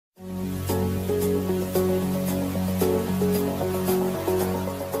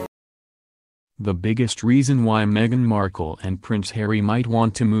The biggest reason why Meghan Markle and Prince Harry might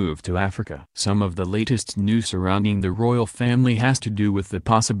want to move to Africa. Some of the latest news surrounding the royal family has to do with the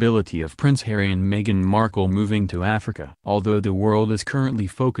possibility of Prince Harry and Meghan Markle moving to Africa. Although the world is currently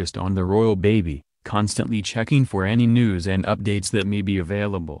focused on the royal baby, constantly checking for any news and updates that may be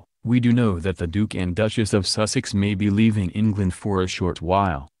available, we do know that the Duke and Duchess of Sussex may be leaving England for a short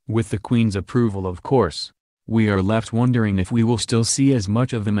while, with the Queen's approval of course. We are left wondering if we will still see as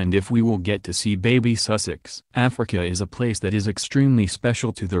much of them and if we will get to see baby Sussex. Africa is a place that is extremely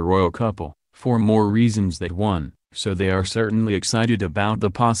special to the royal couple, for more reasons than one, so they are certainly excited about the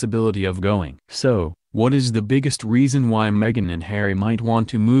possibility of going. So, what is the biggest reason why Meghan and Harry might want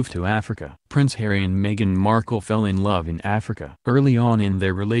to move to Africa? Prince Harry and Meghan Markle fell in love in Africa. Early on in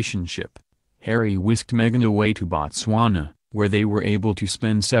their relationship, Harry whisked Meghan away to Botswana, where they were able to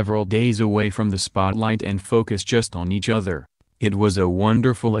spend several days away from the spotlight and focus just on each other. It was a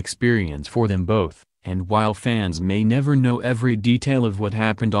wonderful experience for them both, and while fans may never know every detail of what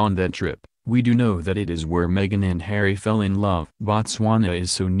happened on that trip, we do know that it is where Meghan and Harry fell in love. Botswana is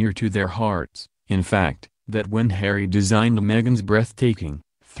so near to their hearts, in fact, that when Harry designed Meghan's breathtaking,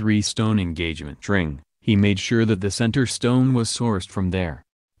 3-stone engagement ring, he made sure that the center stone was sourced from there.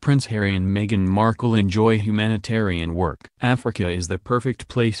 Prince Harry and Meghan Markle enjoy humanitarian work. Africa is the perfect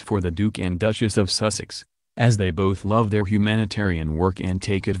place for the Duke and Duchess of Sussex, as they both love their humanitarian work and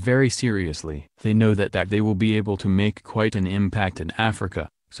take it very seriously. They know that they will be able to make quite an impact in Africa,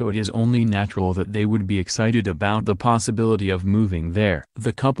 so it is only natural that they would be excited about the possibility of moving there.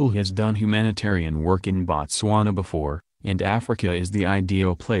 The couple has done humanitarian work in Botswana before, and Africa is the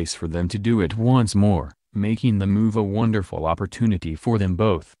ideal place for them to do it once more, making the move a wonderful opportunity for them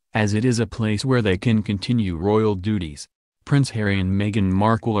both, as it is a place where they can continue royal duties. Prince Harry and Meghan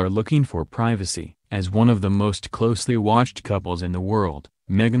Markle are looking for privacy. As one of the most closely watched couples in the world,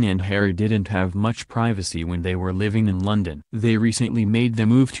 Meghan and Harry didn't have much privacy when they were living in London. They recently made the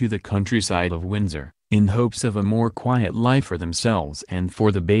move to the countryside of Windsor, in hopes of a more quiet life for themselves and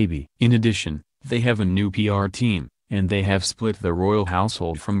for the baby. In addition, they have a new PR team, and they have split the royal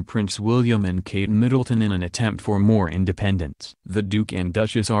household from Prince William and Kate Middleton in an attempt for more independence. The Duke and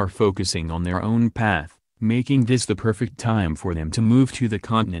Duchess are focusing on their own path, making this the perfect time for them to move to the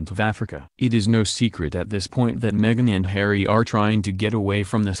continent of Africa. It is no secret at this point that Meghan and Harry are trying to get away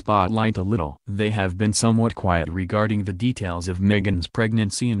from the spotlight a little. They have been somewhat quiet regarding the details of Meghan's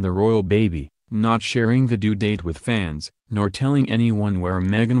pregnancy and the royal baby, not sharing the due date with fans, nor telling anyone where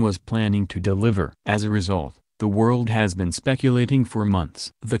Meghan was planning to deliver. As a result, the world has been speculating for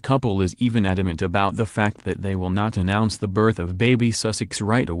months. The couple is even adamant about the fact that they will not announce the birth of baby Sussex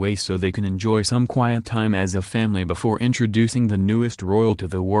right away so they can enjoy some quiet time as a family before introducing the newest royal to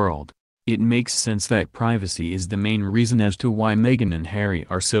the world. It makes sense that privacy is the main reason as to why Meghan and Harry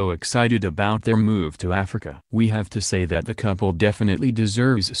are so excited about their move to Africa. We have to say that the couple definitely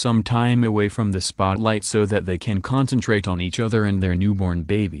deserves some time away from the spotlight so that they can concentrate on each other and their newborn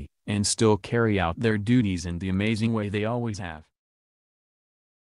baby, and still carry out their duties in the amazing way they always have.